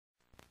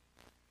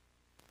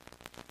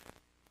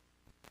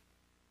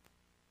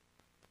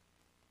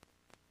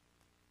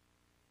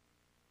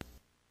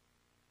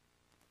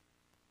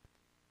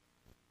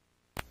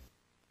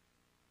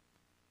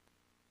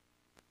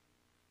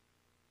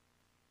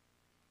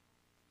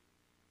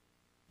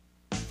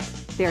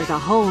There's a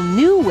whole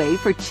new way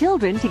for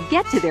children to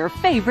get to their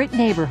favorite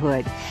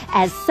neighborhood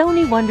as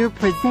SONY Wonder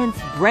presents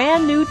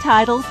brand new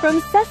titles from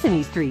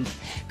Sesame Street.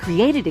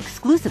 Created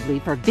exclusively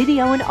for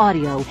video and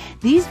audio,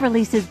 these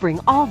releases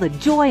bring all the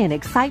joy and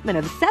excitement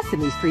of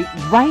Sesame Street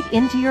right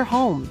into your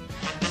home.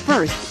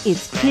 First,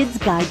 it's Kids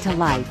Guide to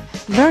Life,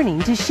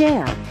 Learning to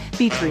Share,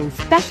 featuring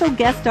special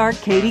guest star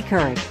Katie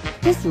Couric.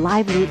 This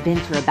lively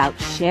adventure about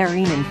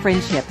sharing and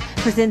friendship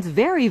presents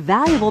very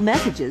valuable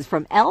messages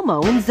from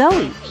Elmo and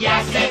Zoe.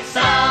 Yes, it's so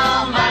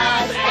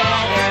much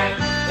better.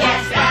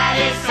 Yes, that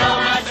is so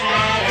much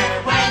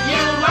better. When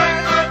you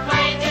work or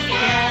play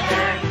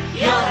together,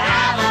 you'll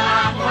have a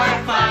lot more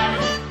fun.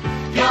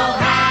 You'll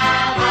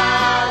have a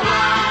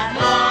lot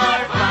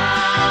more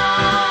fun.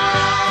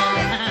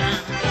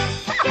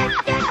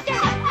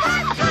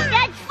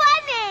 That's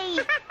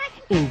funny!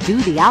 In Do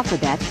the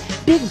Alphabet,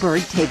 Big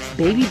Bird takes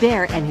Baby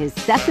Bear and his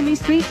Sesame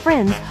Street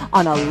friends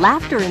on a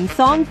laughter and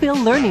song-filled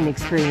learning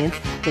experience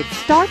that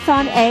starts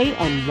on A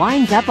and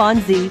winds up on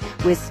Z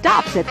with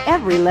stops at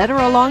every letter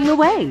along the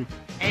way.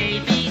 A,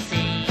 B,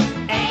 C,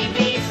 A,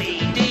 B, C,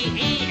 D,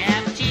 E,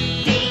 F,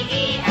 G, D,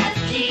 E,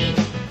 F, G.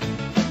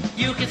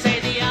 You can say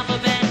the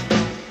alphabet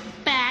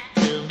back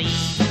to me.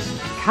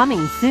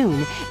 Coming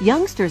soon,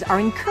 youngsters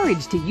are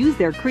encouraged to use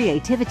their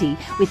creativity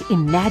with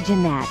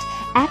Imagine That,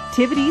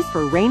 activities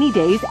for rainy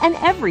days and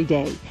every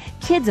day.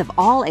 Kids of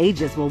all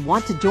ages will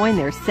want to join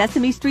their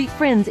Sesame Street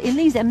friends in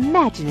these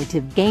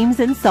imaginative games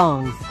and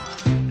songs.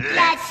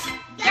 Let's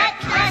get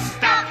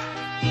dressed up.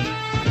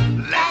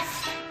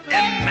 Let's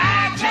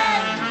imagine.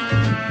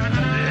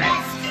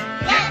 Let's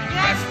get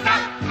dressed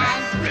up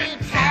and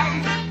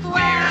pretend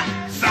we're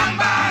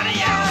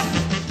somebody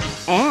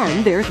else.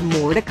 And there's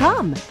more to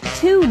come.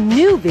 2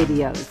 new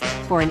videos.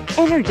 For an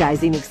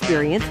energizing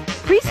experience,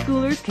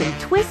 preschoolers can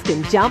twist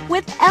and jump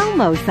with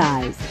Elmo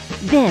size.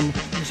 Then,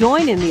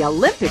 join in the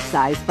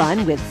Olympic-size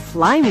fun with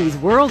Slimy's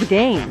World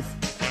Games.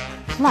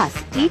 Plus,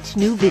 each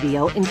new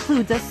video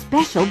includes a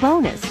special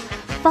bonus,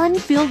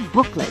 fun-filled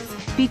booklets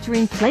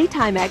featuring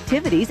playtime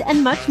activities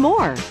and much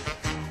more.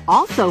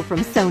 Also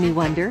from SONY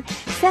Wonder,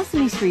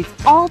 Sesame Street's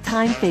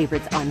all-time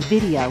favorites on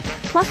video,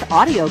 plus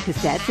audio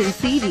cassettes and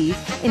CDs,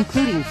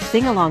 including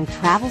sing-along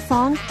travel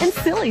songs and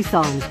silly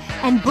songs,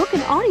 and book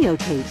and audio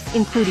tapes,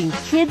 including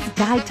Kids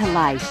Guide to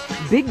Life,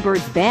 Big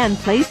Bird's Band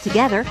Plays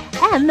Together,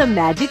 and The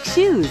Magic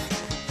Shoes.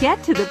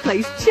 Get to the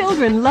place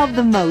children love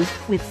the most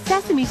with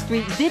Sesame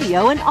Street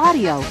video and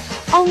audio,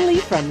 only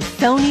from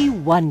SONY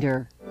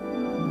Wonder.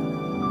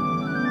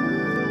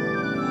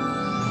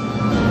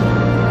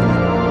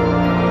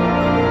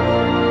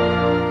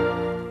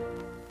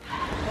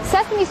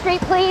 Sesame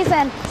Street, please,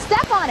 and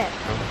step on it.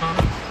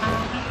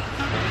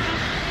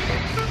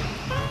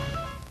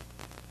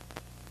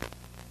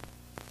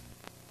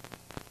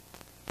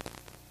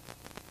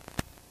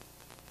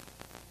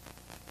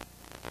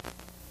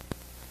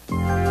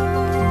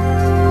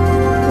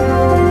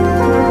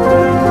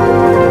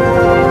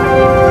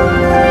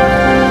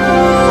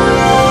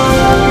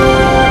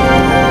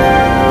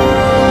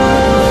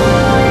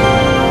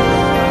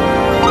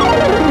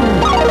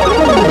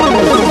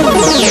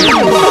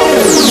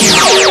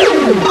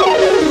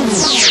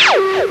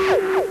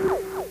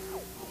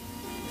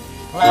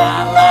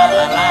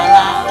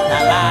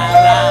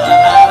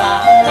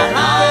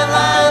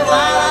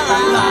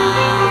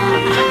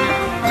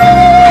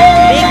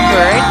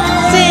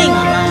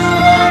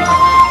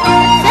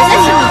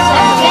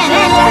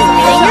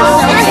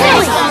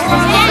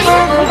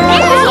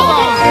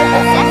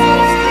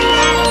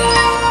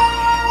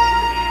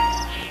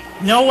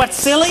 Know what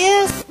silly